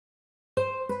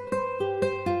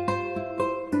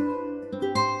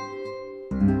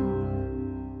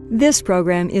This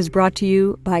program is brought to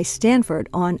you by Stanford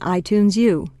on iTunes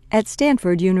U at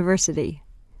Stanford University.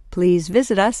 Please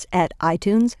visit us at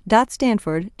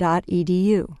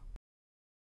itunes.stanford.edu.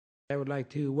 I would like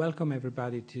to welcome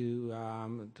everybody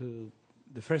to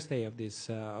the first day of this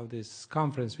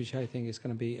conference, which I think is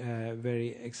going to be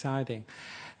very exciting.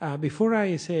 Before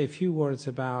I say a few words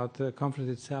about the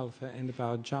conference itself and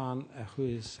about John, who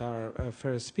is our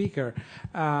first speaker,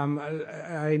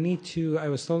 I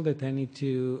was told that I need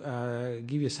to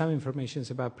give you some information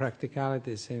about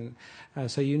practicalities, and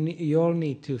so you all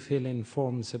need to fill in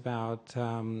forms about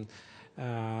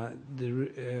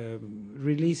the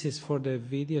releases for the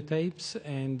videotapes,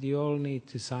 and you all need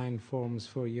to sign forms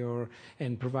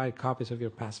and provide copies of your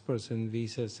passports and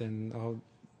visas and all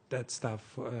that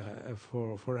stuff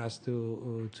for us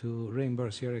to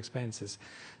reimburse your expenses.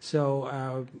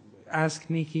 So ask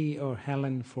Nikki or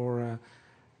Helen for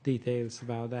details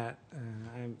about that.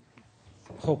 I'm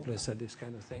hopeless at this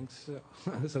kind of things,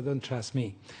 so don't trust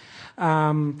me.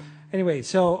 Anyway,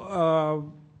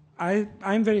 so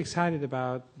I'm very excited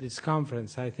about this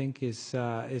conference. I think it's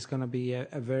going to be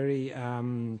a very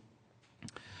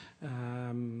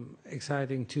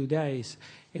exciting 2 days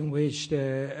in which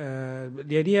the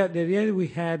idea we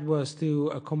had was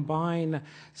to combine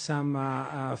some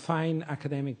fine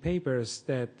academic papers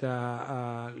that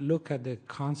look at the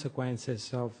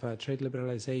consequences of trade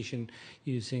liberalization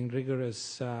using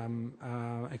rigorous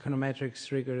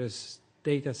econometrics, rigorous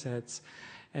data sets,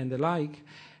 and the like.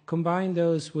 Combine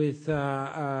those with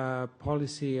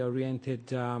policy-oriented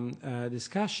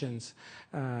discussions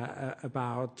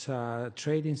about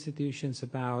trade institutions,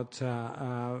 about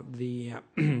the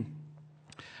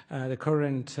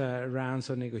current rounds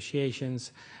of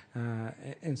negotiations,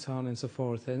 and so on and so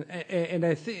forth. And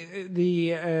I think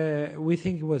we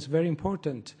think it was very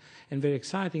important and very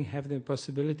exciting having the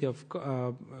possibility of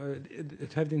to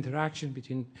have the interaction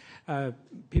between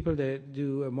people that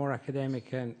do more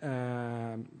academic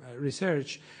and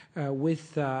research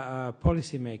with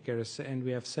policymakers, and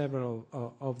we have several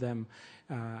of them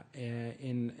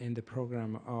in the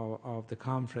program of the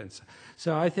conference.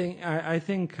 So I think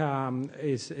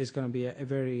it's going to be a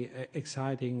very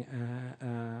exciting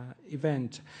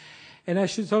event. And I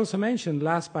should also mention,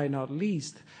 last but not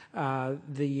least,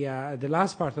 the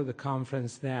last part of the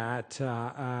conference that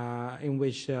in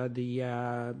which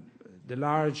the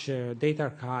large data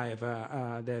archive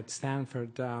that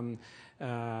Stanford built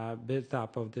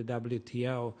up of the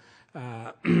WTO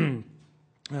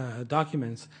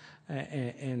documents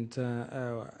and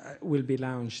will be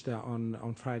launched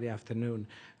on Friday afternoon.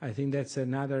 I think that's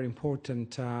another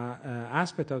important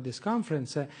aspect of this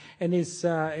conference, and is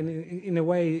in a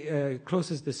way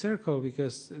closes the circle,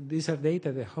 because these are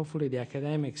data that hopefully the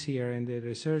academics here and the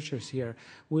researchers here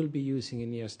will be using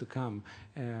in years to come.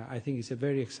 I think it's a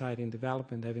very exciting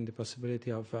development, having the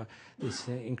possibility of this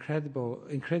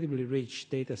incredibly rich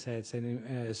data sets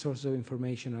and sources of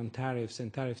information on tariffs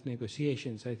and tariff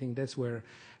negotiations. I think that's where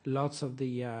lots of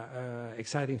the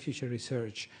exciting future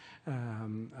research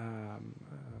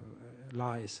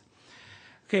lies.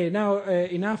 Okay, now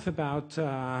enough about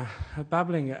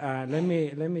babbling. Let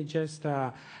me just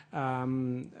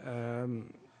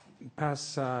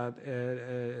pass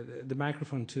the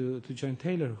microphone to John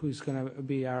Taylor, who's going to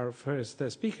be our first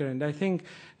speaker. And I think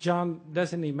John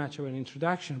doesn't need much of an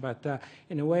introduction, but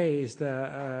in a way is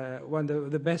one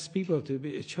of the best people to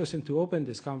be chosen to open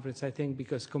this conference, I think,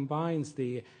 because combines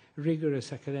the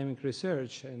rigorous academic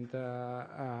research, and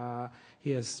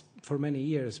he has for many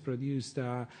years produced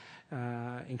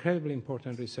incredibly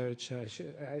important research. This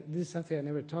is something I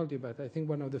never told you, but I think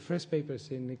one of the first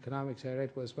papers in economics I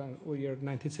read was your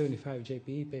 1975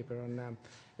 JPE paper on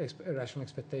rational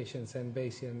expectations and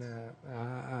Bayesian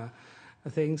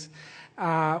things,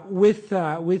 with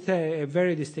a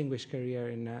very distinguished career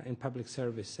in public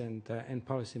service and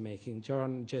policy making.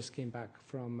 John just came back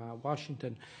from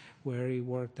Washington, where he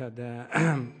worked at the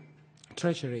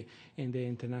Treasury in the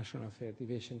International Affairs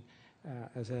Division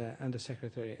as an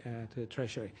Undersecretary to the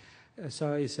Treasury.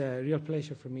 So it's a real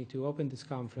pleasure for me to open this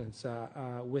conference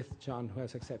with John, who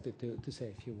has accepted to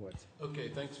say a few words. Okay,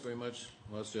 thanks very much,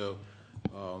 Marcio.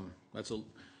 That's an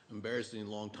embarrassing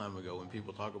long time ago. When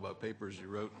people talk about papers you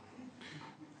wrote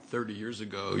 30 years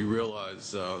ago, you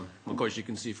realize, of course you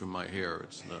can see from my hair,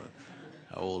 it's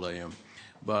how old I am.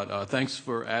 But thanks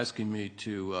for asking me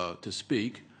to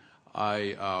speak.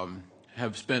 I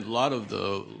have spent a lot of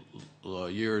the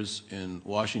years in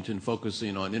Washington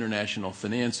focusing on international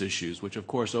finance issues, which of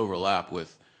course overlap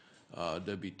with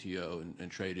WTO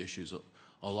and trade issues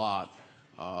a lot.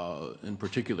 In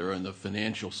particular on the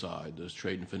financial side, there's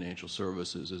trade and financial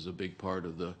services is a big part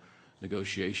of the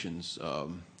negotiations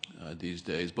these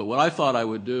days. But what I thought I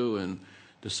would do in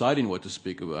deciding what to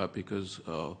speak about, because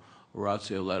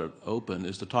Orazio let it open,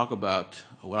 is to talk about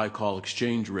what I call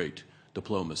exchange rate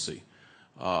diplomacy.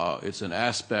 It's an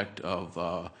aspect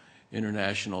of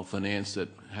international finance that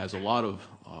has a lot of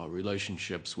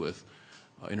relationships with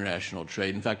international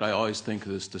trade. In fact, I always think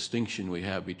this distinction we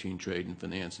have between trade and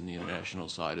finance in the international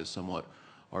side is somewhat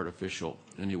artificial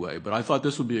anyway. But I thought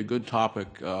this would be a good topic,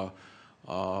 and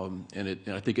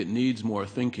I think it needs more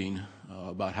thinking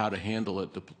about how to handle it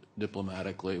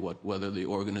diplomatically, whether the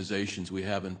organizations we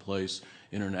have in place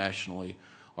internationally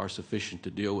are sufficient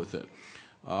to deal with it.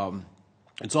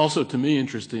 It's also, to me,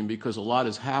 interesting because a lot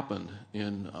has happened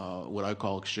in what I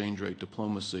call exchange rate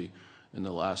diplomacy in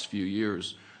the last few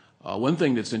years. One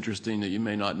thing that's interesting that you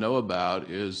may not know about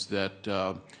is that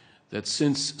that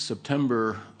since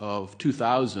September of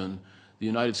 2000, the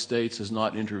United States has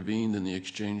not intervened in the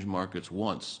exchange markets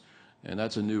once, and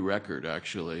that's a new record,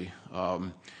 actually.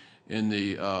 In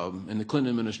the Clinton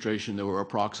administration, there were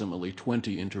approximately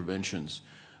 20 interventions.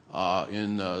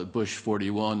 In Bush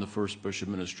 41, the first Bush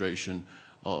administration,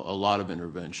 a lot of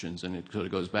interventions, and it sort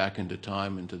of goes back into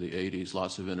time, into the 80s,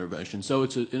 lots of interventions. So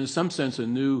it's, in some sense, a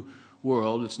new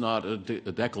world. It's not a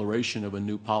declaration of a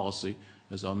new policy,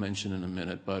 as I'll mention in a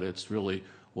minute, but it's really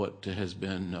what has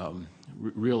been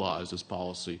realized as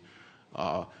policy.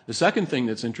 The second thing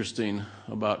that's interesting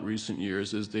about recent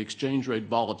years is the exchange rate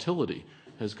volatility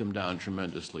has come down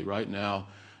tremendously. Right now,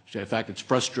 in fact, it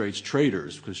frustrates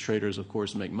traders because traders, of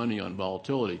course, make money on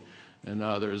volatility. And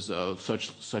now there's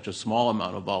such a small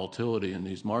amount of volatility in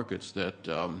these markets that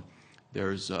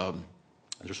they're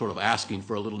sort of asking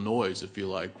for a little noise, if you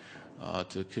like,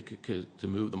 to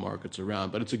move the markets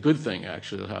around. But it's a good thing,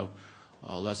 actually, to have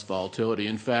less volatility.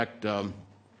 In fact,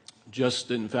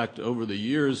 over the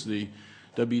years, the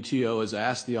WTO has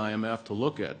asked the IMF to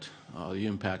look at the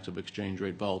impact of exchange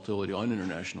rate volatility on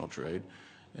international trade.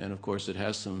 And, of course, it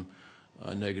has some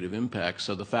negative impacts.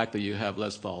 So the fact that you have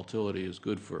less volatility is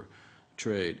good for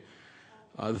trade.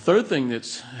 The third thing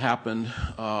that's happened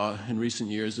in recent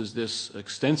years is this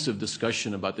extensive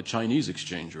discussion about the Chinese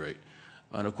exchange rate.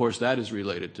 And, of course, that is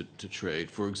related to trade.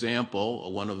 For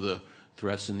example, one of the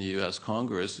threats in the U.S.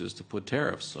 Congress is to put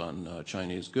tariffs on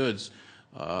Chinese goods,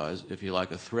 if you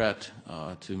like, a threat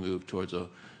to move towards a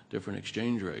different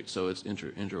exchange rate. So it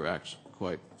interacts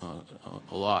quite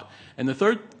a lot. And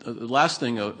the last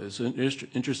thing is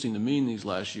interesting to me in these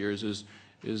last years is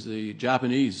the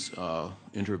Japanese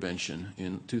intervention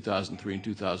in 2003 and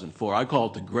 2004. I call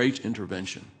it the Great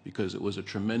Intervention because it was a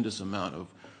tremendous amount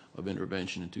of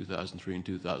intervention in 2003 and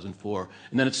 2004.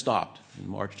 And then it stopped. In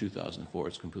March 2004,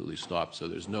 it's completely stopped. So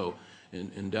there's no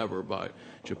endeavor by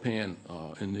Japan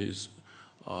in these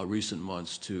recent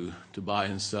months to buy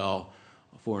and sell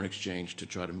foreign exchange to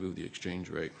try to move the exchange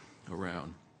rate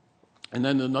around. And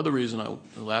then another reason,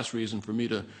 the last reason for me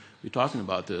to be talking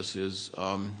about this is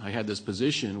I had this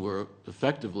position where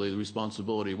effectively the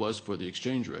responsibility was for the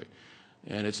exchange rate.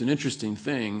 And it's an interesting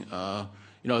thing.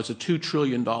 You know, it's a $2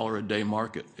 trillion a day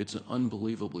market. It's an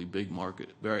unbelievably big market,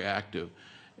 very active.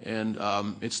 And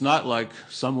it's not like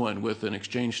someone with an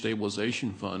exchange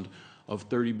stabilization fund of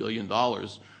 $30 billion,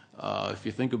 if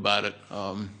you think about it,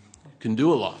 can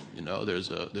do a lot. You know, there's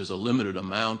a limited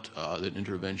amount that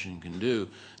intervention can do.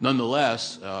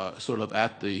 Nonetheless, sort of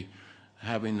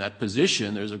having that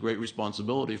position, there's a great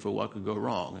responsibility for what could go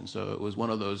wrong. And so it was one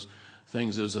of those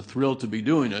things. It was a thrill to be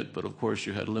doing it, but of course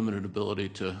you had limited ability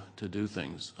to do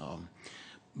things.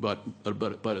 But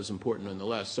it's important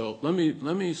nonetheless. So let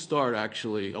me start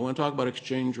actually. I want to talk about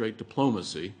exchange rate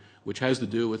diplomacy, which has to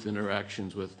do with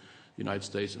interactions with the United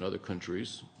States and other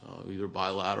countries, either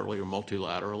bilaterally or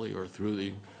multilaterally or through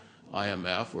the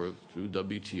IMF or through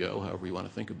WTO, however you want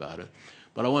to think about it.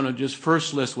 But I want to just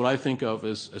first list what I think of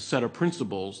as a set of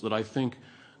principles that I think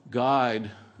guide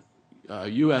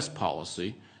U.S.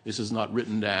 policy. This is not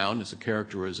written down. It's a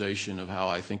characterization of how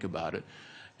I think about it.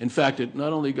 In fact, it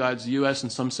not only guides the U.S. in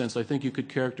some sense, I think you could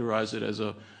characterize it as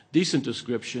a decent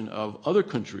description of other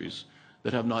countries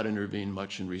that have not intervened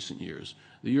much in recent years.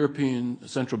 The European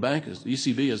Central Bank, the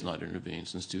ECB, has not intervened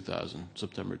since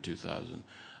September 2000.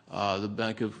 The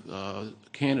Bank of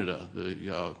Canada,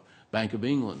 the Bank of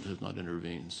England has not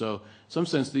intervened. So in some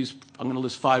sense, I'm going to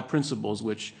list 5 principles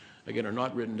which, again, are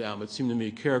not written down, but seem to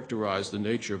me characterize the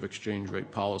nature of exchange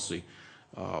rate policy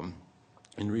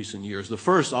in recent years. The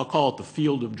first, I'll call it the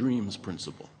field of dreams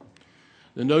principle.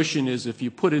 The notion is if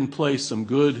you put in place some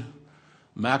good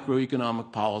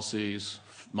macroeconomic policies,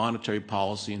 monetary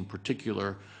policy in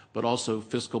particular, but also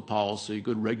fiscal policy,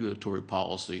 good regulatory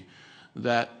policy,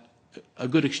 that a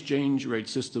good exchange rate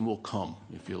system will come,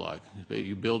 if you like.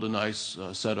 You build a nice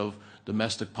set of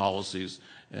domestic policies,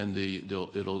 and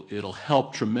it'll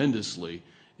help tremendously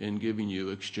in giving you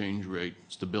exchange rate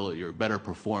stability or better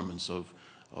performance of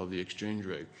the exchange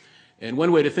rate. And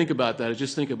one way to think about that is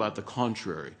just think about the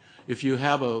contrary. If you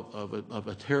have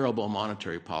a terrible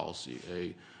monetary policy,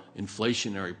 a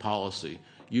inflationary policy,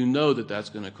 you know that that's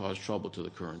going to cause trouble to the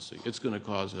currency. It's going to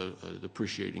cause a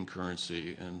depreciating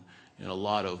currency and a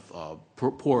lot of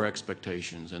poor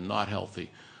expectations and not healthy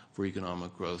for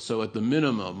economic growth. So at the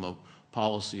minimum, a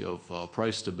policy of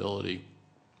price stability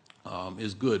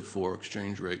is good for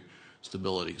exchange rate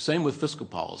stability. Same with fiscal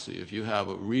policy. If you have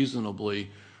a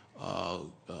reasonably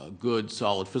good,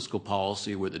 solid fiscal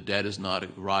policy where the debt is not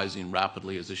rising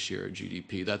rapidly as a share of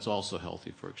GDP, that's also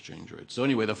healthy for exchange rates. So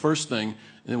anyway, the first thing,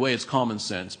 in a way it's common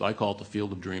sense, but I call it the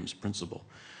field of dreams principle.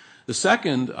 The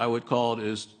second, I would call it,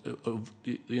 is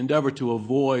the endeavor to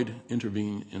avoid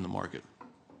intervening in the market,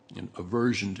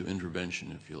 aversion to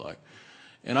intervention, if you like.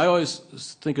 And I always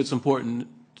think it's important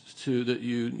that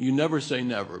you never say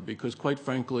never, because quite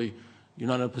frankly, you're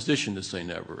not in a position to say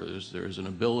never. There's an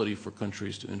ability for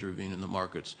countries to intervene in the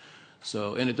markets.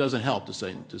 So, and it doesn't help to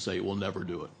say we'll never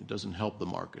do it. It doesn't help the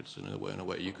markets in a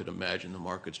way you could imagine the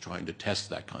markets trying to test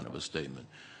that kind of a statement.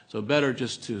 So better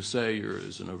just to say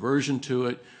there's an aversion to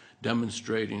it,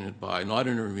 demonstrating it by not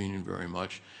intervening very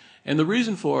much. And the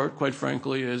reason for it, quite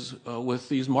frankly, is with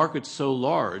these markets so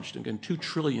large, again, $2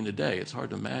 trillion a day, it's hard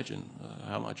to imagine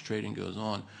how much trading goes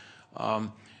on.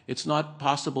 It's not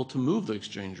possible to move the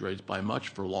exchange rates by much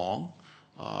for long.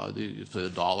 For the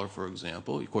dollar, for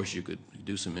example, of course you could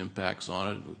do some impacts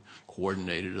on it,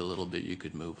 coordinate it a little bit, you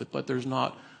could move it, but there's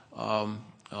not a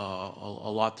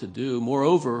lot to do.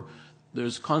 Moreover,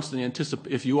 there's constant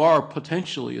anticipation. If you are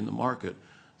potentially in the market,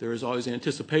 there is always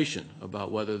anticipation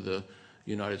about whether the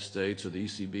United States or the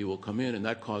ECB will come in, and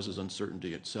that causes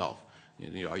uncertainty itself.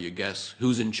 You guess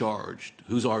who's in charge,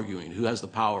 who's arguing, who has the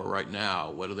power right now,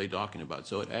 what are they talking about?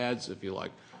 So it adds, if you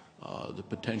like, the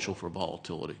potential for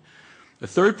volatility. The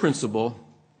third principle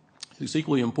is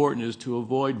equally important, is to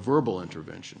avoid verbal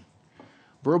intervention.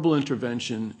 Verbal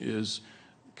intervention is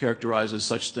characterized as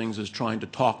such things as trying to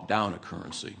talk down a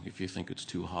currency if you think it's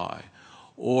too high,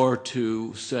 or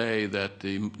to say that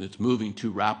it's moving too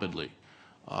rapidly.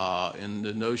 And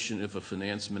the notion, if a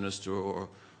finance minister or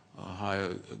a high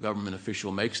government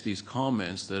official makes these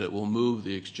comments, that it will move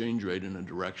the exchange rate in a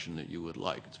direction that you would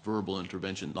like. It's verbal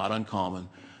intervention, not uncommon.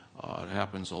 It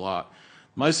happens a lot.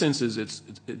 My sense is it's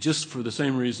just for the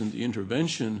same reason the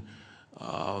intervention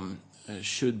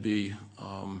should be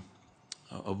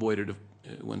avoided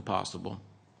when possible.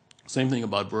 Same thing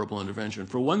about verbal intervention.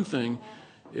 For one thing,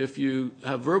 if you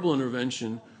have verbal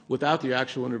intervention without the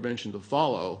actual intervention to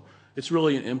follow, it's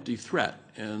really an empty threat,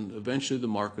 and eventually the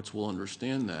markets will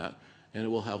understand that, and it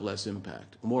will have less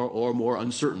impact, more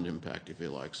uncertain impact, if you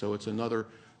like. So it's another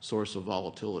source of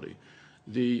volatility.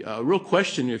 The real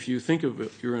question, if you think of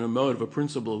it, you're in a mode of a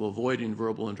principle of avoiding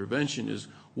verbal intervention, is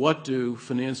what do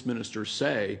finance ministers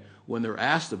say when they're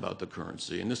asked about the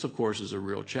currency? And this, of course, is a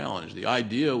real challenge. The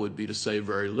idea would be to say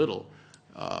very little,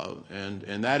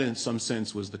 and that, in some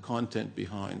sense, was the content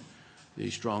behind the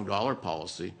strong dollar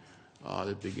policy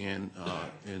that began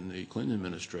in the Clinton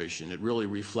administration. It really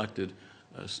reflected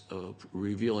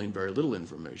revealing very little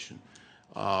information.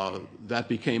 That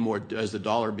became more, as the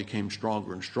dollar became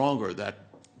stronger and stronger, that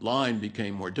line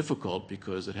became more difficult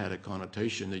because it had a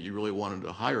connotation that you really wanted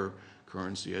a higher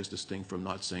currency as distinct from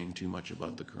not saying too much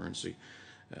about the currency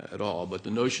at all. But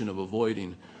the notion of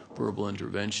avoiding verbal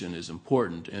intervention is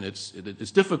important, and it's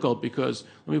difficult because,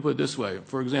 let me put it this way,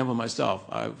 for example, myself,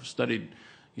 I've studied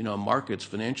markets,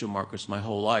 financial markets, my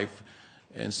whole life.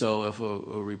 And so if a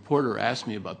reporter asks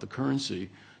me about the currency,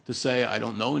 to say I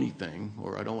don't know anything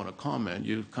or I don't want to comment,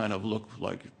 you kind of look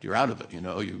like you're out of it.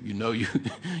 You're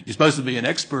supposed to be an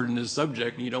expert in this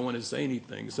subject and you don't want to say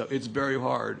anything. So it's very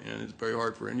hard, and it's very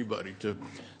hard for anybody to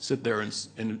sit there and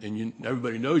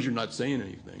everybody knows you're not saying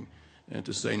anything and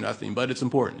to say nothing. But it's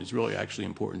important. It's really actually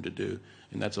important to do,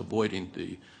 and that's avoiding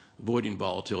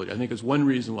volatility. I think it's one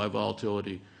reason why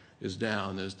volatility is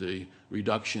down, is the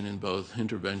reduction in both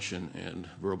intervention and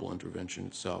verbal intervention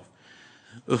itself.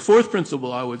 The fourth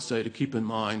principle I would say to keep in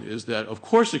mind is that, of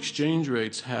course, exchange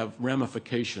rates have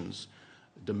ramifications,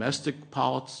 domestic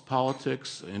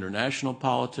politics, international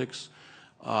politics,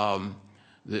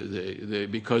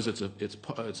 because it's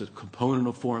a component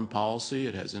of foreign policy.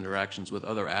 It has interactions with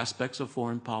other aspects of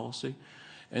foreign policy.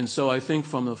 And so I think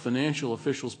from the financial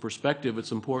officials' perspective,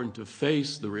 it's important to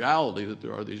face the reality that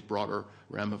there are these broader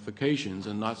ramifications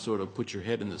and not sort of put your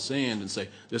head in the sand and say,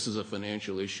 this is a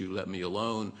financial issue, let me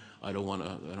alone. I don't want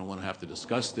to have to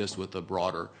discuss this with a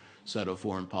broader set of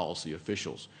foreign policy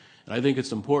officials. And I think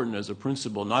it's important as a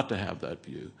principle not to have that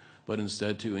view, but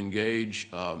instead to engage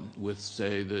with,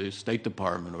 say, the State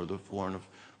Department or the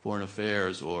Foreign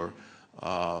Affairs or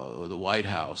the White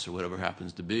House or whatever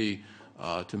happens to be,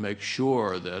 to make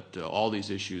sure that all these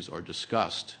issues are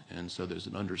discussed, and so there's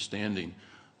an understanding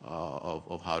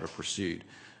of how to proceed.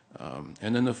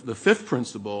 And then the fifth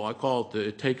principle, I call it the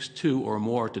 "it takes two or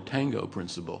more to tango"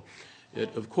 principle.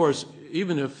 Of course,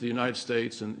 even if the United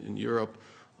States and Europe,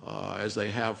 as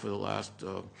they have for the last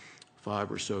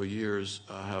 5 or so years,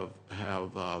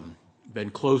 have been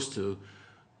close to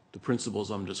the principles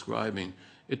I'm describing,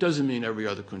 it doesn't mean every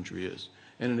other country is.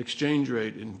 And an exchange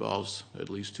rate involves at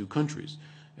least 2 countries.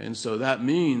 And so that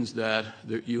means that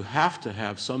you have to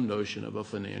have some notion of a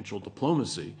financial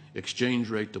diplomacy, exchange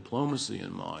rate diplomacy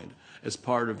in mind as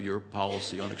part of your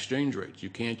policy on exchange rates. You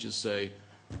can't just say,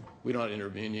 we're not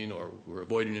intervening or we're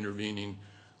avoiding intervening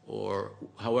or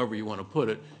however you want to put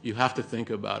it. You have to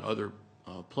think about other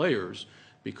players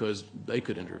because they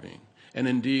could intervene. And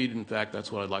indeed, in fact,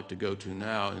 that's what I'd like to go to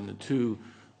now in the two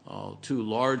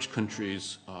large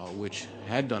countries which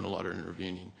had done a lot of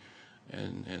intervening,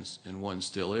 and one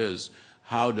still is.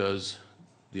 How does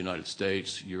the United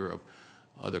States, Europe,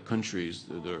 other countries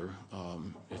that are,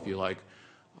 if you like,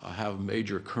 have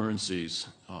major currencies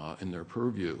in their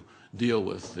purview deal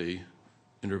with the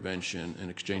intervention and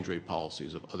exchange rate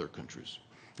policies of other countries?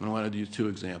 And I want to use 2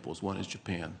 examples. One is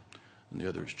Japan, and the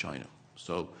other is China.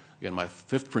 So again, my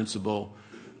fifth principle,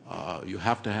 you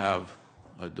have to have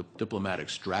a diplomatic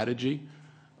strategy,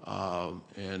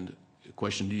 and the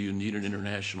question, do you need an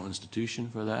international institution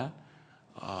for that?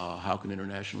 How can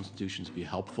international institutions be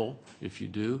helpful if you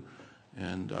do?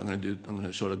 And I'm going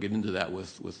to sort of get into that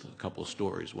with a couple of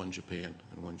stories, one Japan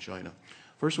and one China.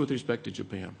 First, with respect to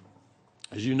Japan.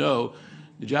 As you know,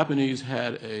 the Japanese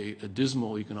had a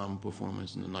dismal economic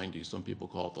performance in the 90s. Some people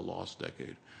call it the lost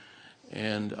decade.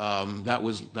 And that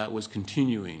was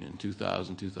continuing in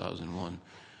 2000, 2001.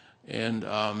 And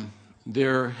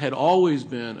there had always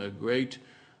been a great,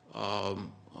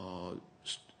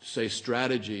 say,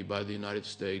 strategy by the United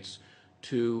States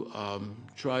to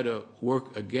try to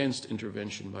work against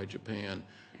intervention by Japan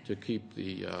to keep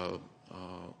the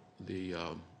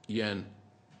yen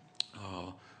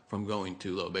from going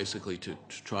too low, basically to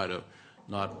try to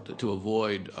to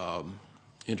avoid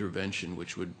intervention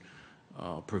which would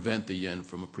prevent the yen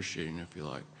from appreciating, if you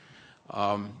like.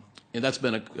 And that's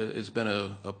been it's been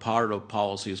a part of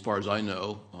policy, as far as I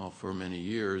know, for many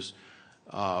years.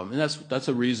 And that's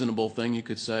a reasonable thing, you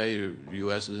could say. The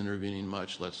U.S. is intervening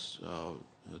much. Let's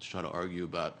try to argue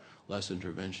about less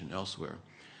intervention elsewhere.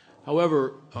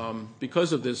 However,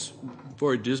 because of this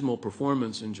very dismal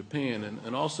performance in Japan,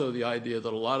 and also the idea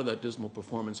that a lot of that dismal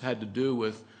performance had to do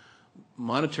with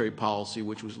monetary policy,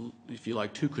 which was, if you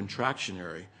like, too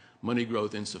contractionary, money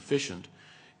growth insufficient,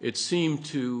 it seemed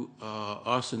to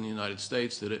us in the United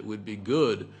States that it would be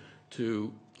good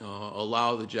to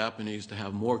allow the Japanese to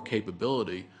have more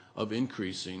capability of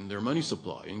increasing their money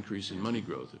supply, increasing money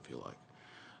growth, if you like.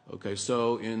 Okay,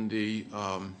 so in the,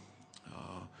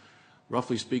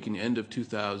 roughly speaking, end of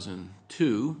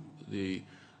 2002,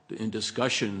 in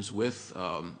discussions with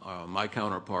my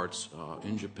counterparts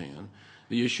in Japan,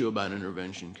 the issue about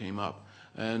intervention came up.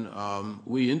 And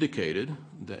we indicated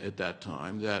that at that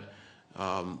time that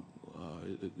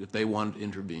if they wanted to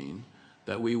intervene,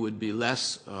 that we would be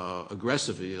less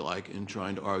aggressive, if you like, in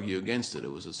trying to argue against it.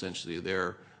 It was essentially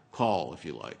their call, if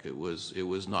you like. It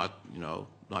was not,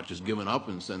 not just giving up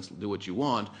in the sense, do what you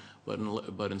want,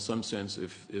 but in some sense,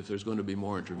 if there's going to be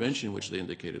more intervention, which they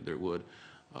indicated there would,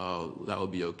 that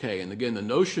would be okay. And again, the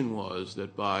notion was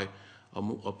that by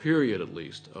a period, at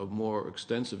least, of more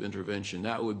extensive intervention,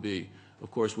 that would be,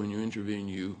 of course, when you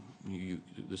intervene,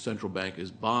 the central bank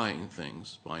is buying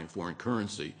things, buying foreign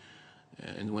currency,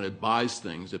 and when it buys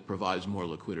things, it provides more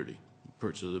liquidity.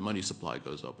 So the money supply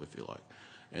goes up, if you like.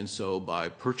 And so by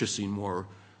purchasing more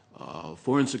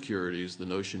foreign securities, the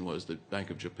notion was that Bank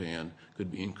of Japan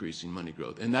could be increasing money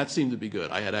growth. And that seemed to be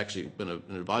good. I had actually been an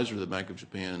advisor to the Bank of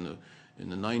Japan in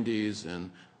the 90s,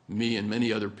 and me and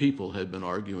many other people had been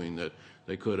arguing that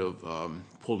they could have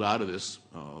pulled out of this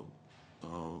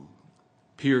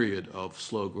period of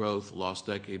slow growth, lost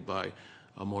decade, by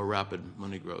a more rapid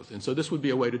money growth. And so this would be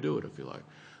a way to do it, if you like.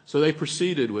 So they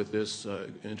proceeded with this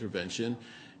intervention,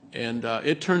 and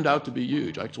it turned out to be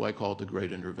huge. That's why I call it the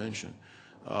Great Intervention.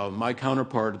 My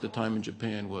counterpart at the time in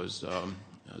Japan was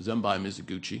Zenbai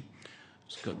Mizuguchi.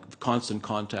 Constant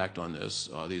contact on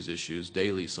these issues,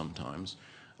 daily sometimes,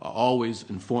 always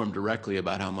informed directly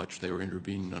about how much they were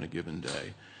intervening on a given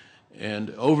day.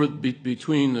 And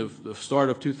between the start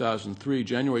of 2003,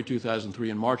 January 2003,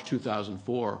 and March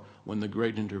 2004, when the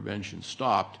Great Intervention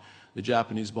stopped, the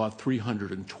Japanese bought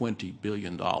 $320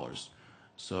 billion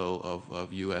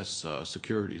of U.S.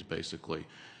 securities, basically.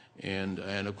 And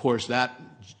of course, that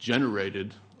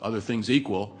generated, other things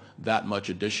equal, that much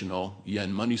additional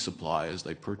yen money supply as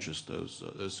they purchased those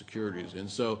securities. And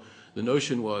so the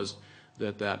notion was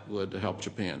that that would help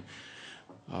Japan.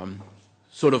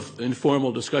 Sort of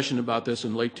informal discussion about this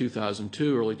in late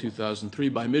 2002, early 2003.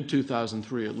 By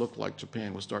mid-2003, it looked like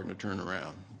Japan was starting to turn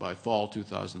around. By fall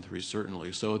 2003,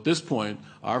 certainly. So at this point,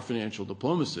 our financial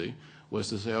diplomacy was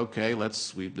to say, okay,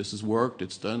 this has worked,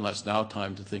 it's done, it's now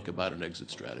time to think about an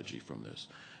exit strategy from this.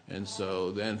 And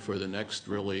so then for the next,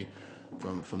 really,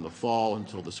 from the fall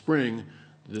until the spring,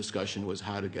 the discussion was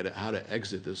how to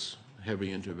exit this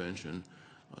heavy intervention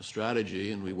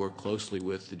strategy, and we worked closely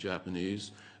with the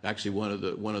Japanese. Actually, one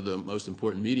of the most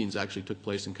important meetings actually took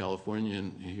place in California,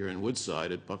 here in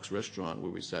Woodside at Buck's Restaurant,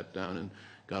 where we sat down and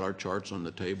got our charts on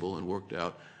the table and worked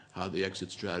out how the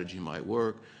exit strategy might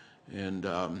work. And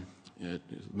it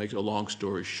makes a long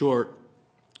story short,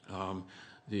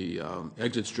 the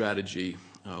exit strategy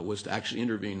was to actually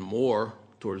intervene more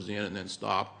towards the end and then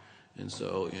stop. And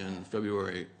so in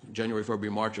January, February,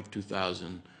 March of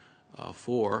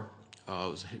 2004, it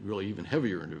was really even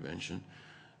heavier intervention.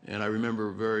 And I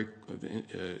remember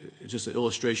just an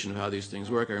illustration of how these things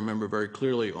work. I remember very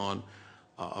clearly on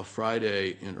a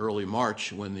Friday in early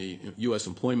March when the U.S.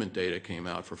 employment data came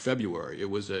out for February. It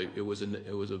was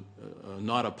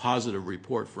not a positive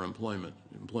report for employment.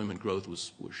 Employment growth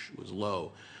was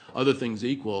low. Other things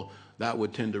equal, that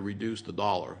would tend to reduce the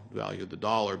dollar, value of the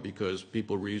dollar, because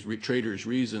traders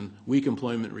reason weak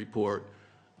employment report,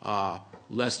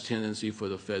 less tendency for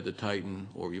the Fed to tighten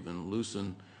or even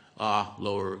loosen,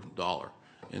 lower dollar.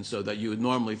 And so that you would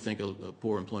normally think a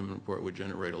poor employment report would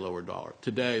generate a lower dollar.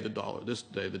 This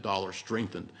day, the dollar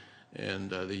strengthened, and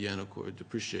the yen, of course,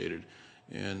 depreciated.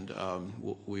 And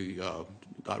we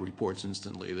got reports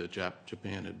instantly that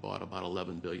Japan had bought about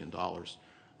 $11 billion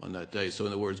on that day. So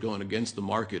in other words, going against the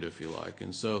market, if you like.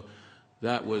 And so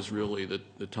that was really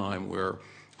the time where,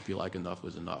 if you like, enough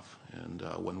was enough. And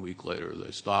 1 week later,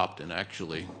 they stopped and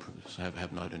actually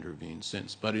have not intervened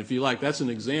since. But if you like, that's an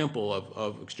example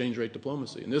of exchange rate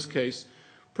diplomacy. In this case,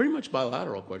 pretty much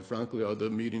bilateral, quite frankly. The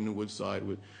meeting in Woodside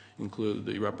would include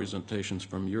the representations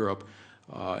from Europe.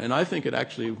 And I think it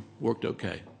actually worked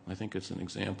okay. I think it's an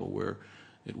example where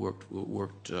it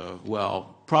worked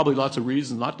well. Probably lots of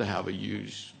reasons not to have a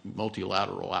huge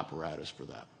multilateral apparatus for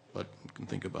that, but you can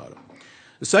think about it.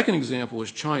 The second example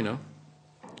is China.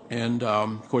 And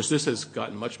of course, this has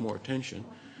gotten much more attention.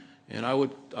 And I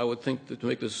would think that to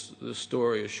make this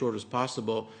story as short as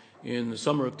possible, in the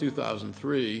summer of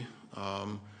 2003,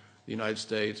 the United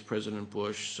States, President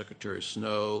Bush, Secretary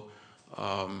Snow,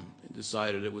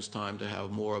 decided it was time to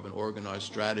have more of an organized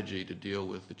strategy to deal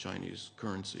with the Chinese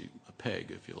currency, a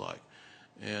peg, if you like.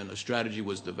 And a strategy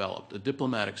was developed. A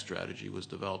diplomatic strategy was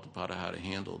developed about how to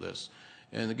handle this.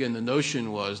 And again, the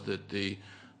notion was that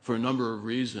for a number of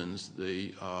reasons,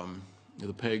 the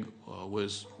peg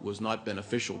was not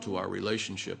beneficial to our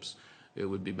relationships. It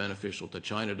would be beneficial to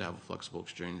China to have a flexible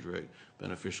exchange rate,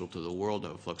 beneficial to the world to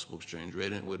have a flexible exchange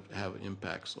rate, and it would have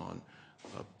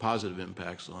positive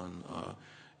impacts on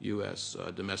U.S.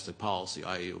 Domestic policy,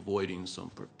 i.e. avoiding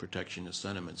some protectionist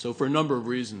sentiment. So for a number of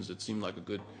reasons, it seemed like a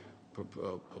good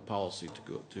policy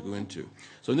to go into.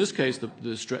 So in this case,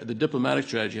 the diplomatic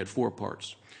strategy had 4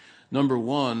 parts. Number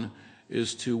one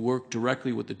is to work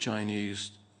directly with the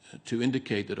Chinese to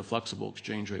indicate that a flexible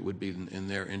exchange rate would be in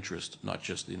their interest, not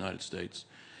just the United States.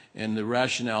 And the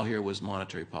rationale here was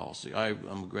monetary policy.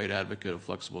 I'm a great advocate of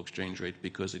flexible exchange rates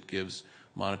because it gives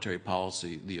monetary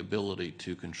policy the ability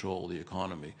to control the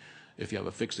economy. If you have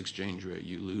a fixed exchange rate,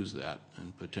 you lose that,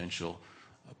 and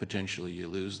potentially you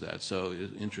lose that. So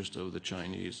the interest of the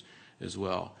Chinese as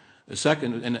well. The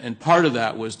second, and part of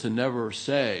that was to never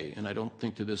say, and I don't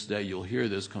think to this day you'll hear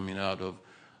this coming out of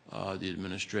the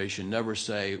administration, never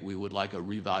say we would like a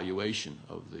revaluation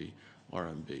of the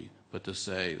RMB, but to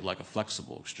say like a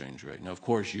flexible exchange rate. Now, of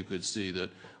course, you could see that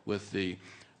with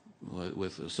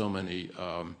so many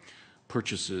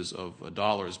purchases of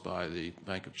dollars by the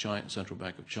Central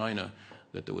Bank of China,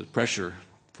 that there was pressure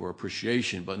for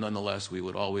appreciation, but nonetheless, we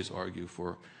would always argue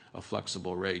for a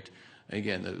flexible rate.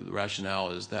 Again, the rationale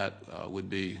is that would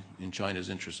be in China's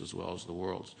interest as well as the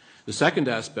world's. The second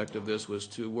aspect of this was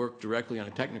to work directly on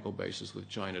a technical basis with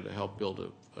China to help build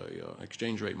an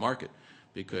exchange rate market,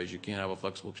 because you can't have a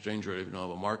flexible exchange rate if you don't have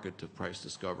a market to price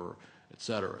discover, et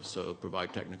cetera. So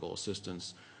provide technical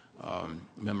assistance,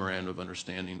 memorandum of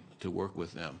understanding to work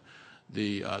with them.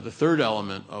 The third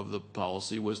element of the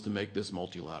policy was to make this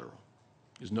multilateral.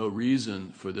 There's no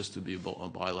reason for this to be a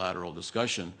bilateral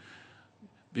discussion.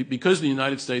 Because the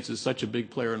United States is such a big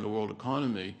player in the world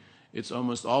economy, it's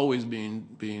almost always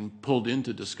being pulled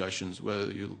into discussions,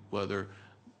 whether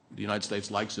the United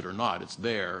States likes it or not. It's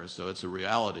there, so it's a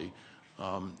reality.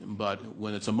 But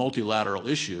when it's a multilateral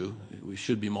issue, we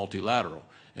should be multilateral.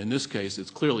 In this case, it's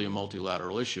clearly a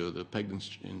multilateral issue. The pegged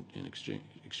in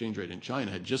exchange rate in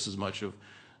China had just as much of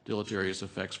deleterious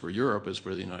effects for Europe as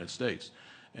for the United States.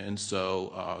 And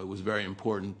so it was very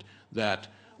important that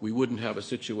we wouldn't have a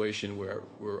situation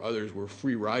where others were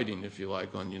free riding, if you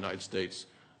like, on the United States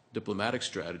diplomatic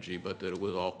strategy, but that it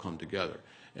would all come together.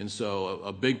 And so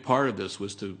a big part of this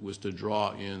was to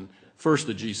draw in first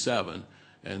the G7,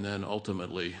 and then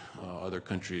ultimately other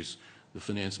countries, the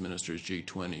finance ministers,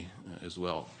 G20 as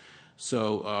well.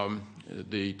 So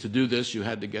to do this, you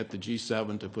had to get the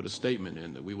G7 to put a statement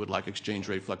in that we would like exchange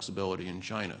rate flexibility in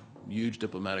China. Huge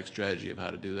diplomatic strategy of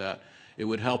how to do that. It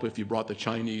would help if you brought the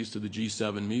Chinese to the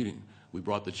G7 meeting. We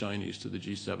brought the Chinese to the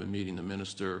G7 meeting. The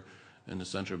minister and the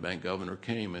central bank governor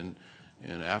came, and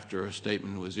after a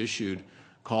statement was issued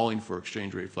calling for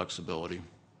exchange rate flexibility,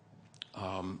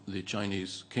 the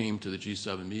Chinese came to the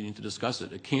G7 meeting to discuss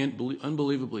it.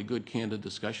 Unbelievably good, candid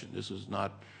discussion. This was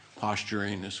not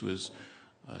posturing. This was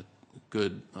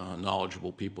good,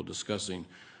 knowledgeable people discussing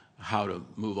how to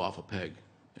move off a peg.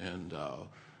 And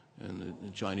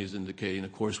the Chinese indicating,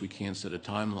 of course, we can't set a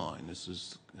timeline.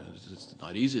 It's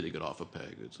not easy to get off a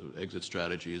peg. An exit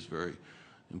strategy is very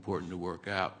important to work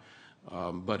out.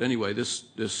 But anyway, this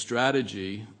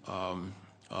strategy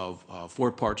of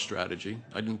four-part strategy,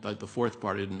 the fourth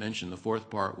part I didn't mention. The fourth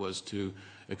part was to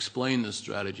explain this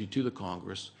strategy to the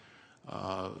Congress,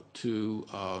 to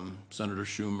Senator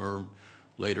Schumer,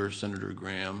 later Senator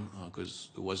Graham, because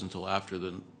it wasn't until after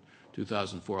the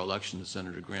 2004 election that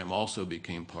Senator Graham also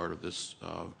became part of this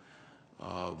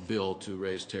bill to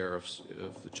raise tariffs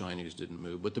if the Chinese didn't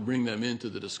move, but to bring them into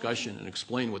the discussion and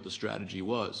explain what the strategy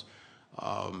was,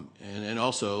 and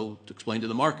also to explain to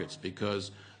the markets,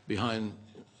 because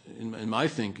in my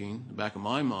thinking, the back of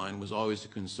my mind was always a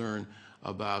concern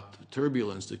about the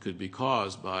turbulence that could be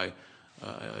caused by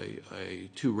a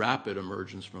too rapid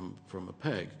emergence from a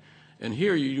peg. And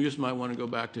here you just might want to go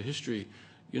back to history.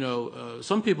 You know,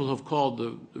 some people have called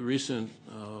the recent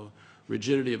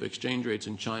rigidity of exchange rates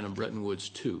in China Bretton Woods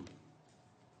 2.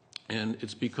 And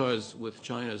it's because with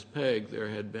China's peg, there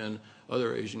had been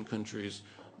other Asian countries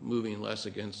moving less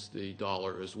against the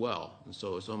dollar as well. And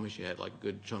so it's almost you had like a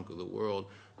good chunk of the world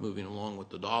moving along with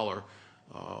the dollar,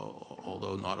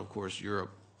 although not, of course,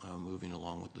 Europe moving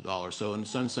along with the dollar. So in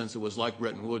some sense, it was like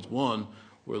Bretton Woods 1,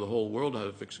 where the whole world had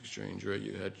a fixed exchange rate.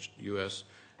 You had U.S.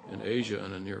 and Asia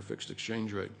and a near fixed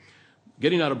exchange rate.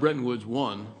 Getting out of Bretton Woods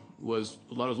 1 was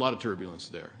a lot of turbulence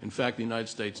there. In fact, the United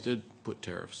States did put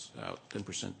tariffs out,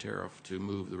 10% tariff to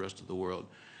move the rest of the world.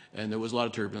 And there was a lot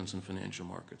of turbulence in financial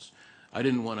markets. I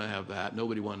didn't want to have that.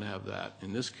 Nobody wanted to have that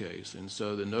in this case. And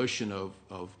so the notion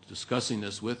of discussing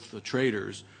this with the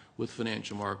traders, with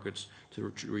financial markets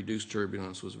to reduce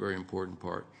turbulence was a very important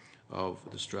part of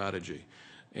the strategy.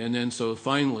 And then so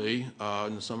finally,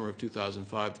 in the summer of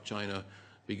 2005, China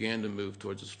began to move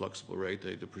towards this flexible rate.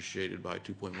 They depreciated by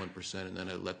 2.1%, and then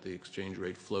it let the exchange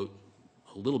rate float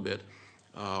a little bit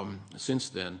since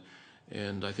then,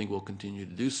 and I think we'll continue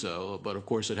to do so. But of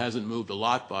course, it hasn't moved a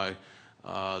lot by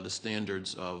the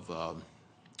standards of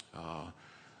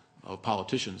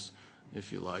politicians,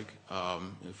 if you like,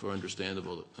 for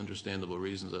understandable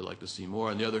reasons. I'd like to see more.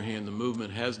 On the other hand, the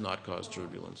movement has not caused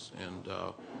turbulence,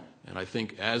 and I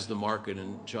think as the market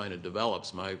in China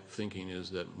develops, my thinking is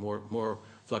that more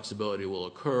flexibility will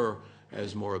occur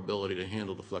as more ability to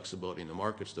handle the flexibility in the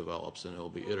markets develops, and it will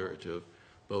be iterative,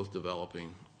 both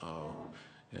developing,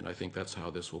 and I think that's how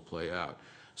this will play out.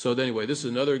 So anyway, this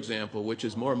is another example which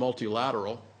is more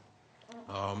multilateral.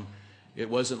 It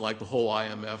wasn't like the whole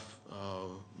IMF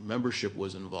membership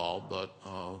was involved, but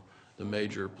the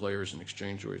major players in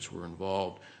exchange rates were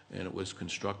involved, and it was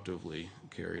constructively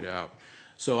carried out.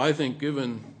 So I think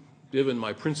given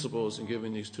my principles and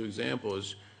given these two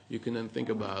examples, you can then think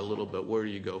about a little bit where do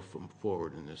you go from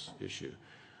forward in this issue.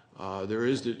 There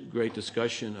is the great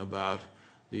discussion about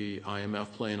the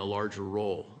IMF playing a larger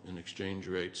role in exchange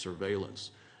rate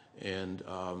surveillance. And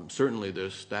certainly their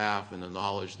staff and the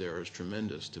knowledge there is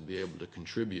tremendous to be able to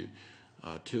contribute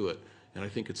to it. And I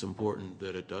think it's important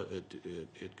that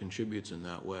it contributes in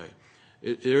that way.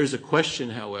 There is a question,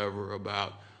 however,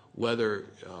 about whether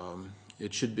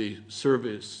it should be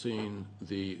servicing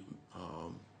the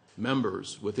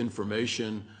members with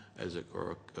information as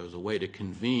a way to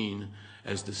convene,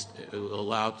 as this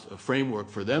allows a framework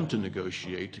for them to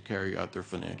negotiate to carry out their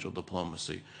financial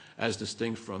diplomacy, as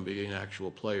distinct from being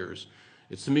actual players.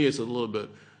 To me, it's a little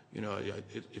bit,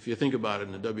 if you think about it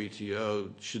in the WTO,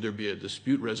 should there be a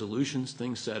dispute resolutions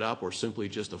thing set up or simply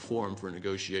just a forum for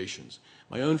negotiations?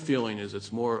 My own feeling is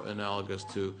it's more analogous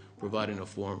to providing a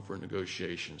forum for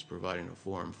negotiations, providing a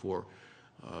forum for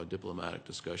diplomatic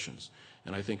discussions.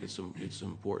 And I think it's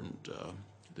important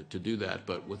to do that,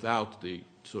 but without the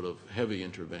sort of heavy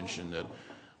intervention that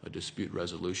a dispute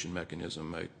resolution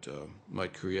mechanism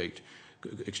might create.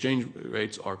 Exchange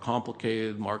rates are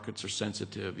complicated, markets are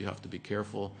sensitive, you have to be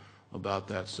careful about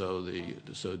that, so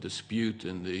dispute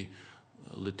and the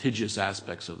litigious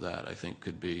aspects of that, I think,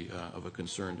 could be of a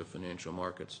concern to financial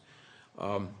markets.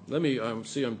 Let me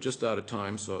see, I'm just out of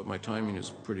time, so my timing is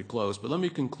pretty close, but let me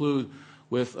conclude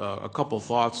with a couple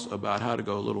thoughts about how to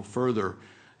go a little further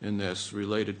in this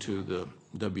related to the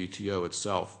WTO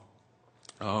itself.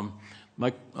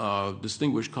 My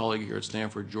distinguished colleague here at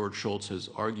Stanford, George Shultz, has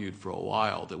argued for a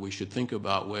while that we should think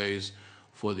about ways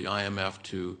for the IMF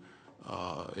to,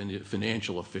 and the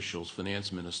financial officials,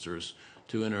 finance ministers,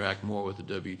 to interact more with the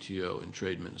WTO and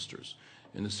trade ministers,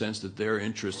 in the sense that their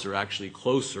interests are actually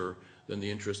closer than the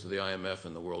interests of the IMF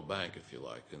and the World Bank, if you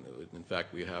like. And in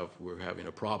fact, we're having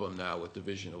a problem now with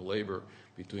division of labor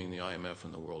between the IMF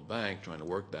and the World Bank, trying to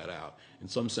work that out. In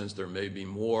some sense, there may be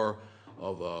more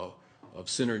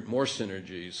more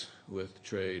synergies with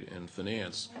trade and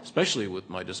finance, especially with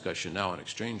my discussion now on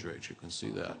exchange rates. You can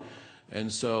see that.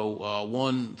 And so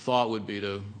one thought would be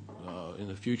to, in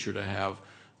the future, to have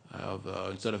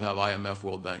instead of have IMF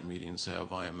World Bank meetings,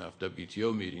 have IMF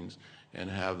WTO meetings, and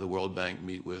have the World Bank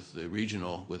meet with the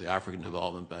regional, with the African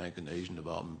Development Bank and the Asian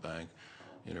Development Bank,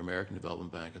 Inter-American Development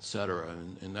Bank, et cetera.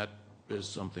 And that is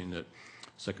something that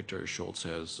Secretary Shultz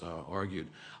has argued.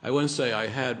 I want to say I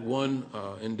had one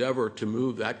endeavor to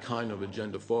move that kind of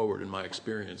agenda forward in my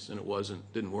experience, and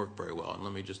it didn't work very well. And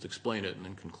let me just explain it and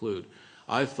then conclude.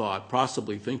 I thought,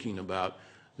 possibly thinking about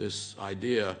this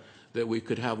idea, that we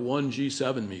could have one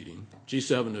G7 meeting.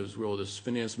 G7 is where all the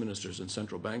finance ministers and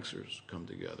central bankers come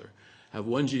together. Have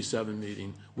one G7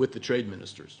 meeting with the trade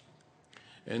ministers.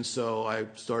 And so I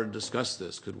started to discuss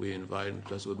this. Could we invite,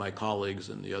 discuss with my colleagues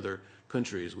in the other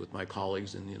countries, with my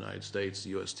colleagues in the United States,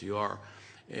 the USTR.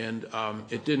 And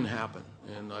it didn't happen.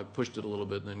 And I pushed it a little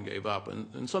bit and then gave up. And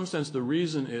in some sense, the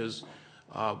reason is,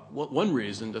 one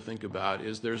reason to think about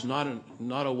is there's not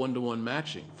a one-to-one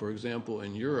matching. For example,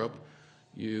 in Europe,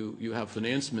 you have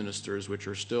finance ministers which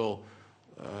are still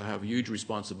have huge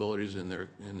responsibilities in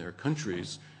their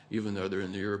countries, even though they're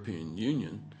in the European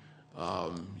Union.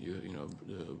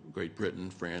 Great Britain,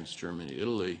 France, Germany,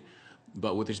 Italy.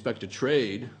 But with respect to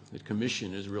trade, the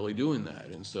Commission is really doing that.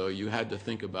 And so you had to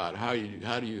think about how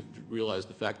do you realize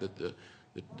the fact that the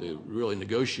really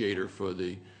negotiator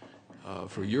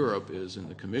for Europe is in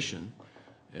the Commission,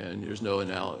 and there's no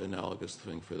analogous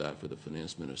thing for that for the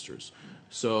finance ministers.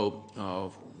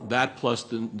 So that plus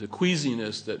the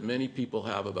queasiness that many people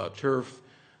have about turf,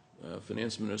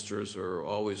 finance ministers are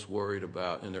always worried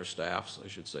about, and their staffs, I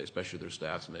should say, especially their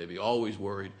staffs maybe, always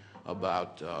worried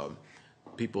about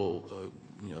people,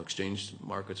 exchange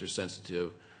markets are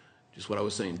sensitive. Just what I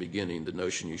was saying in the beginning, the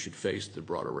notion you should face the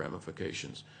broader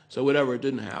ramifications. So whatever, it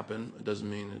didn't happen. It doesn't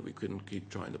mean that we couldn't keep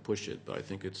trying to push it, but I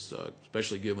think it's,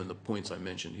 especially given the points I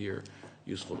mentioned here,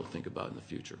 useful to think about in the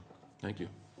future. Thank you.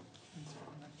 Thanks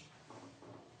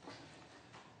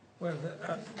very much. Well,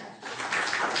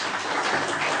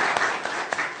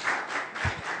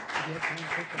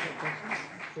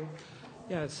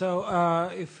 yeah, so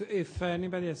if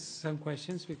anybody has some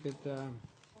questions, we could...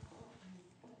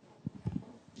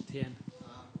 Tien.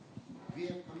 We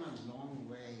have come a long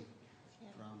way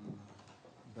from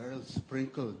Beryl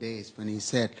Sprinkle days when he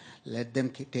said, let them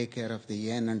take care of the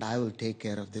yen and I will take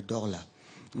care of the dollar.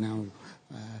 Now,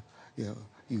 you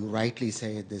rightly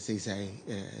say this is a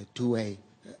two-way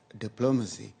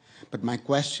diplomacy. But my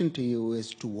question to you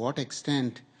is, to what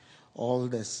extent all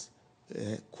this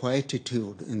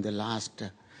quietude in the last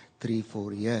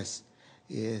 3-4 years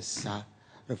is a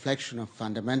reflection of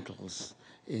fundamentals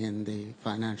in the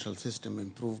financial system,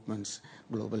 improvements,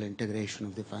 global integration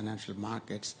of the financial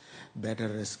markets, better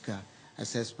risk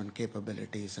assessment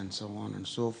capabilities, and so on and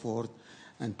so forth,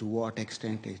 and to what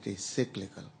extent it is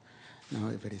cyclical. Now,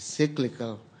 if it is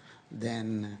cyclical,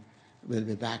 then we'll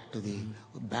be back to the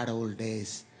bad old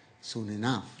days soon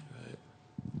enough.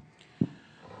 Right.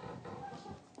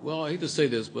 Well, I hate to say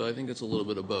this, but I think it's a little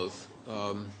bit of both.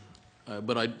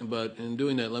 But in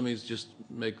doing that, let me just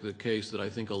make the case that I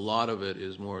think a lot of it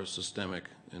is more systemic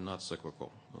and not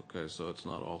cyclical. Okay, so it's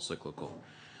not all cyclical.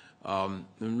 And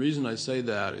the reason I say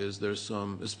that is there's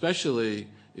some, especially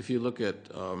if you look at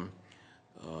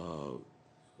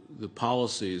the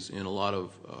policies in a lot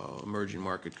of emerging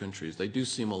market countries, they do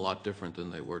seem a lot different than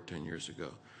they were 10 years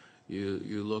ago.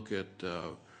 You look at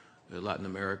Latin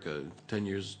America, 10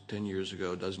 years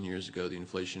ago, a dozen years ago, the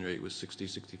inflation rate was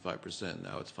 65%.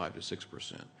 Now it's 5 to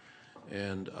 6%.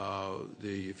 And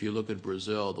if you look at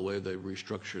Brazil, the way they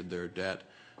restructured their debt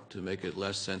to make it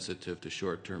less sensitive to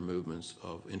short-term movements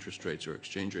of interest rates or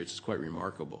exchange rates is quite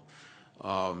remarkable.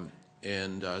 So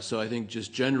I think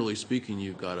just generally speaking,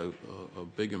 you've got a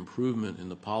big improvement in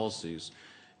the policies.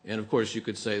 And of course, you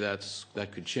could say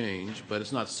that could change, but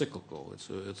it's not cyclical.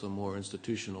 It's a more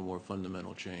institutional, more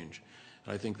fundamental change.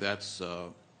 And I think that's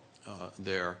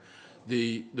there.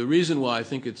 The reason why I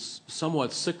think it's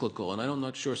somewhat cyclical, and I'm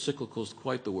not sure cyclical is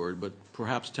quite the word, but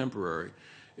perhaps temporary,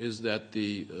 is that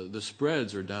the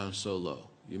spreads are down so low.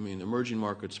 You mean emerging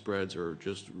market spreads are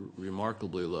just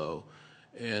remarkably low,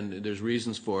 and there's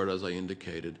reasons for it, as I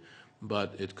indicated.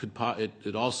 But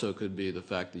it also could be the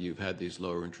fact that you've had these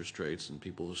lower interest rates and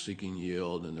people are seeking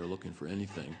yield and they're looking for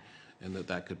anything, and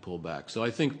that could pull back. So I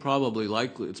think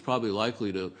it's probably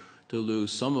likely to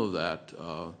lose some of that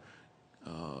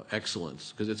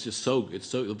excellence, because it's just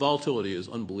the volatility is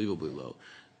unbelievably low.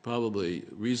 Probably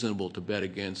reasonable to bet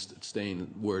against it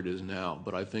staying where it is now,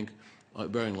 but I think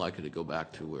very unlikely to go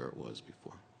back to where it was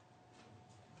before.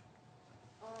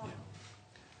 Yeah.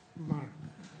 Mark.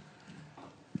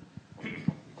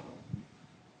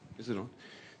 Is it on?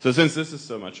 So since this is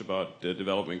so much about the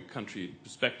developing country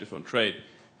perspective on trade,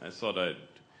 I thought I'd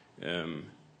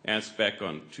ask back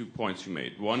on 2 points you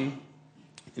made. One,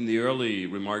 in the early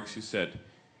remarks you said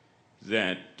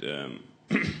that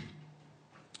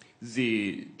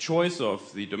the choice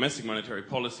of the domestic monetary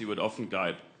policy would often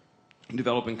guide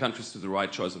developing countries to the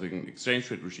right choice of an exchange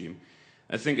rate regime.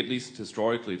 I think at least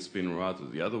historically it's been rather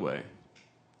the other way,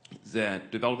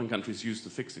 that developing countries use the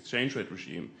fixed exchange rate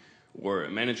regime or a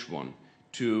managed one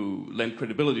to lend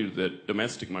credibility to the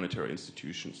domestic monetary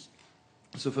institutions.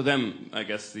 So for them, I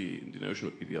guess the notion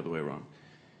would be the other way around.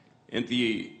 And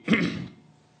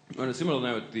on a similar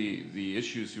note, the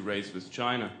issues you raised with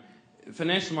China,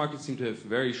 financial markets seem to have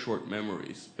very short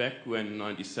memories. Back when in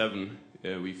 '97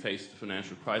 we faced the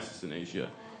financial crisis in Asia,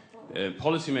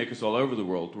 policymakers all over the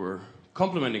world were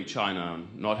complimenting China on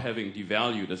not having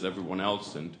devalued as everyone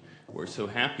else, and were so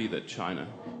happy that China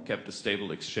kept a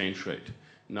stable exchange rate.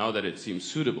 Now that it seems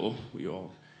suitable, we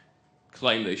all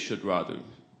claim they should rather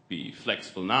be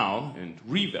flexible now and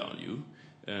revalue,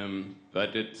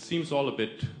 but it seems all a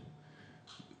bit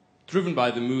driven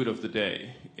by the mood of the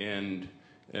day. And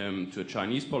to a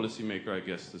Chinese policymaker, I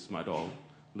guess this might all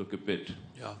look a bit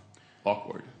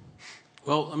awkward.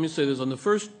 Well, let me say this. On the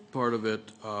first part of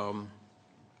it,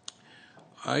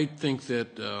 I think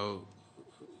that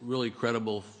really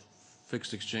credible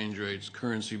fixed exchange rates,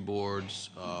 currency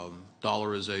boards,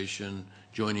 dollarization,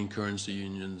 joining currency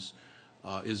unions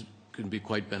can be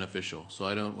quite beneficial. So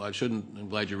I'm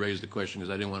glad you raised the question, because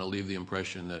I didn't want to leave the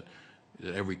impression that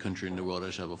every country in the world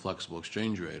has to have a flexible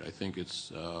exchange rate. I think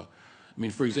it's,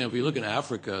 for example, you look at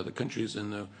Africa, the countries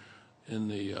in the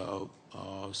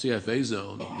CFA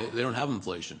zone, they don't have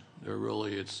inflation. They're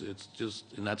really, it's just,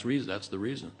 and that's the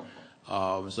reason.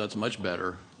 So that's much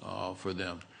better for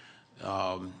them.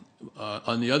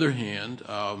 On the other hand,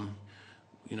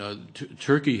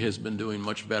 Turkey has been doing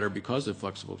much better because of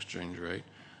flexible exchange rate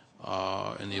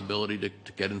and the ability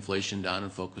to get inflation down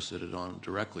and focus it on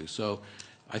directly. So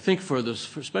I think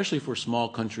especially for small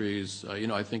countries,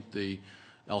 I think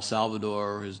El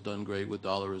Salvador has done great with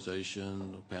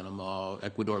dollarization, Panama,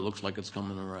 Ecuador looks like it's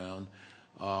coming around.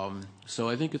 So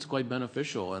I think it's quite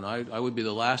beneficial, and I would be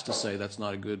the last to say that's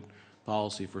not a good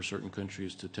policy for certain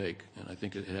countries to take, and I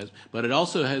think it has. But it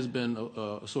also has been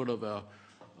a sort of a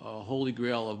holy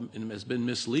grail and has been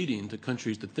misleading to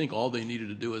countries to think all they needed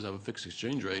to do is have a fixed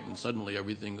exchange rate and suddenly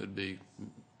everything would be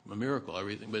a miracle,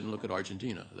 but look at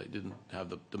Argentina. They didn't have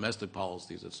the domestic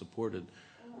policies that supported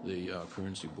the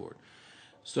currency board.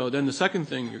 So then the second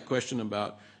thing, your question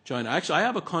about China. Actually, I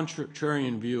have a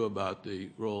contrarian view about the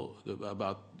role,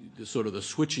 about sort of the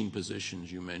switching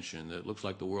positions you mentioned. It looks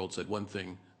like the world said one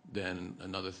thing then,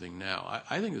 another thing now.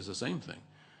 I think it's the same thing.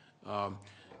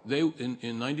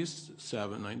 In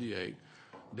 97, 98,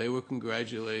 they were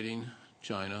congratulating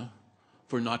China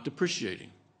for not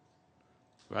depreciating,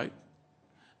 right?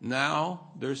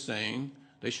 Now they're saying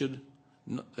they should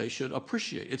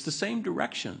appreciate. It's the same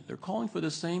direction. They're calling for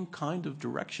the same kind of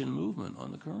direction movement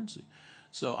on the currency.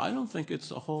 So I don't think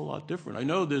it's a whole lot different. I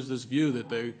know there's this view that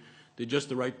they did just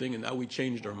the right thing and now we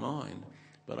changed our mind.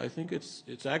 But I think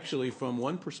it's actually, from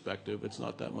one perspective, it's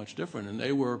not that much different. And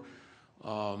they were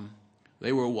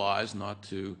wise not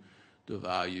to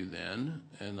devalue then,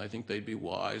 and I think they'd be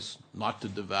wise not to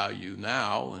devalue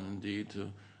now, and indeed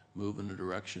to move in a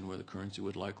direction where the currency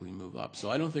would likely move up. So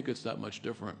I don't think it's that much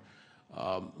different.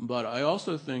 But I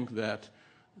also think that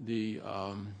the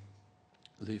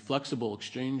flexible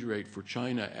exchange rate for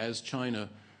China, as China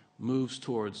moves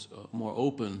towards more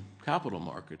open capital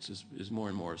markets, is more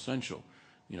and more essential.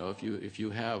 You know, if you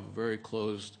have very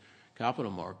closed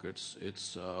capital markets,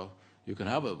 you can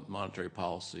have a monetary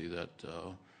policy that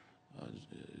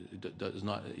does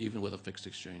not, even with a fixed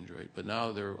exchange rate. But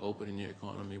now they're opening the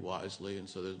economy wisely, and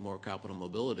so there's more capital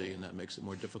mobility, and that makes it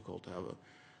more difficult to have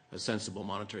a sensible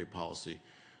monetary policy.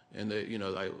 And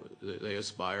they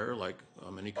aspire, like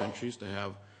many countries, to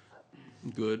have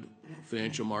good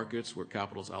financial markets where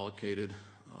capital is allocated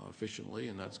efficiently,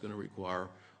 and that's going to require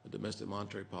a domestic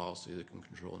monetary policy that can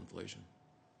control inflation.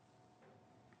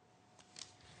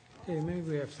 Okay, maybe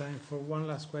we have time for one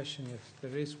last question, if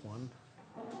there is one.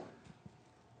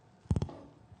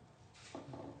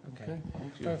 Okay.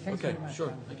 Thank you. Thanks very much.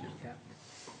 Sure. Thank you. Yeah.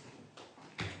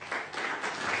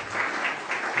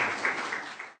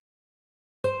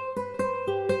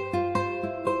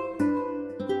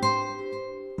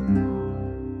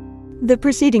 The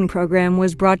preceding program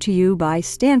was brought to you by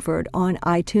Stanford on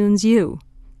iTunes U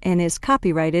and is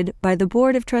copyrighted by the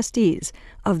Board of Trustees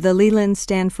of the Leland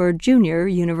Stanford Junior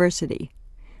University.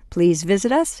 Please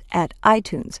visit us at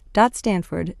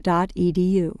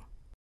itunes.stanford.edu.